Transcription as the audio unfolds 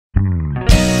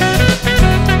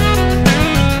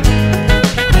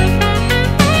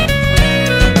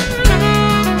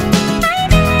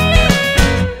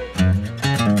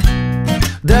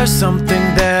There's something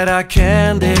that I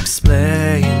can't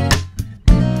explain.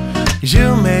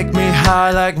 You make me high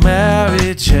like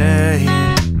Mary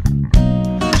Jane.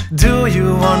 Do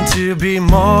you want to be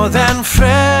more than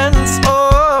friends?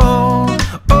 Oh,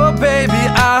 oh baby,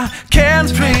 I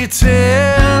can't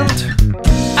pretend.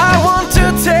 I want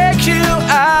to take you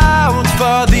out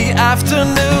for the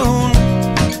afternoon.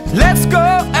 Let's go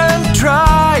and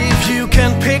drive, you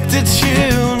can pick the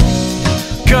tune.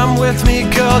 Come with me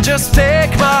girl, just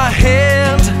take my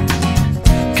hand,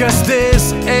 'cause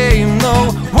this ain't no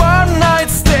one night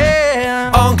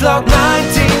stand. On cloud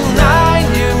 99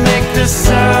 you make the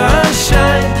sun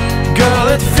shine. Girl,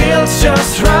 it feels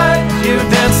just right, you're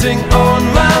dancing on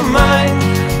my mind.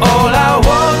 All I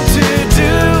want to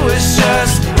do is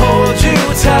just hold you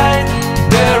tight.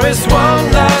 There is one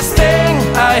last thing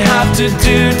I have to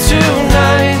do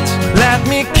tonight. Let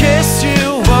me kiss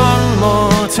you one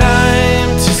more time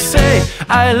to say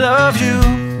I love you.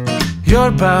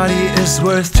 Your body is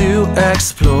worth to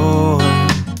explore.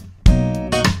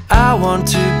 I want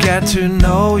to get to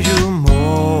know you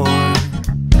more.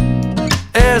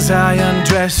 As I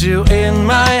undress you in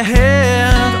my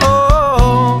hand,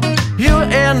 oh, you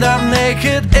end up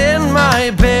naked in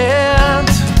my bed.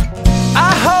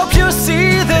 I hope you see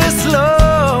this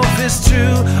love is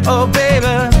true, oh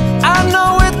baby. I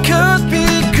know it could be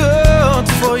good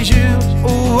for you.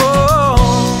 Oh,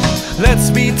 let's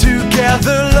be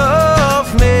together, love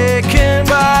making,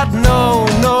 but no,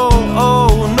 no,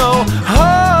 oh no,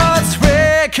 hearts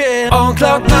breaking. On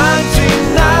cloud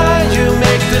 99 you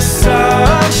make the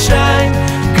sun shine.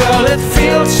 Girl, it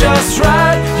feels just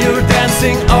right, you're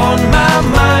dancing on my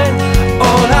mind.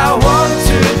 All I want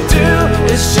to do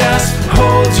is just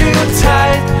hold you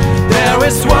tight. There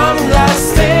is one last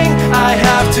thing I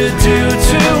have to do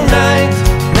tonight.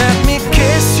 Let me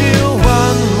kiss you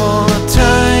one more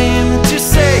time to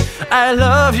say I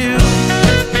love you.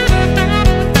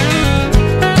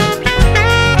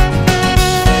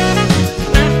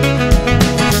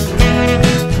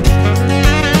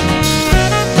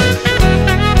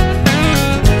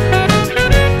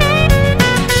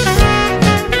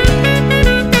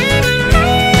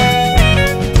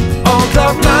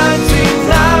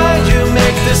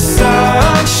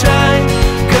 Sunshine,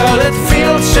 girl, it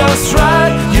feels just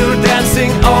right, you're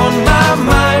dancing on my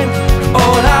mind.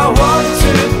 All I want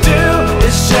to do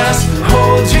is just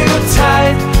hold you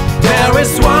tight. There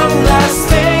is one last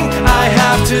thing I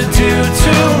have to do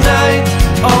tonight.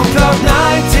 On cloud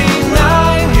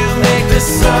 99 you make the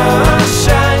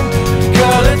sunshine.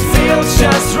 Girl, it feels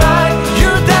just right,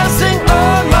 you're dancing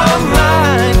on my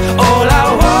mind. All I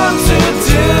want to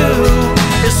do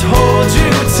is hold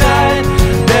you tight.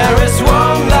 There is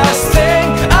one last thing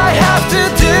I have to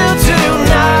do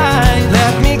tonight.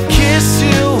 Let me kiss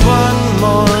you one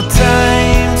more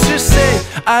time to say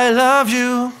I love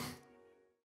you.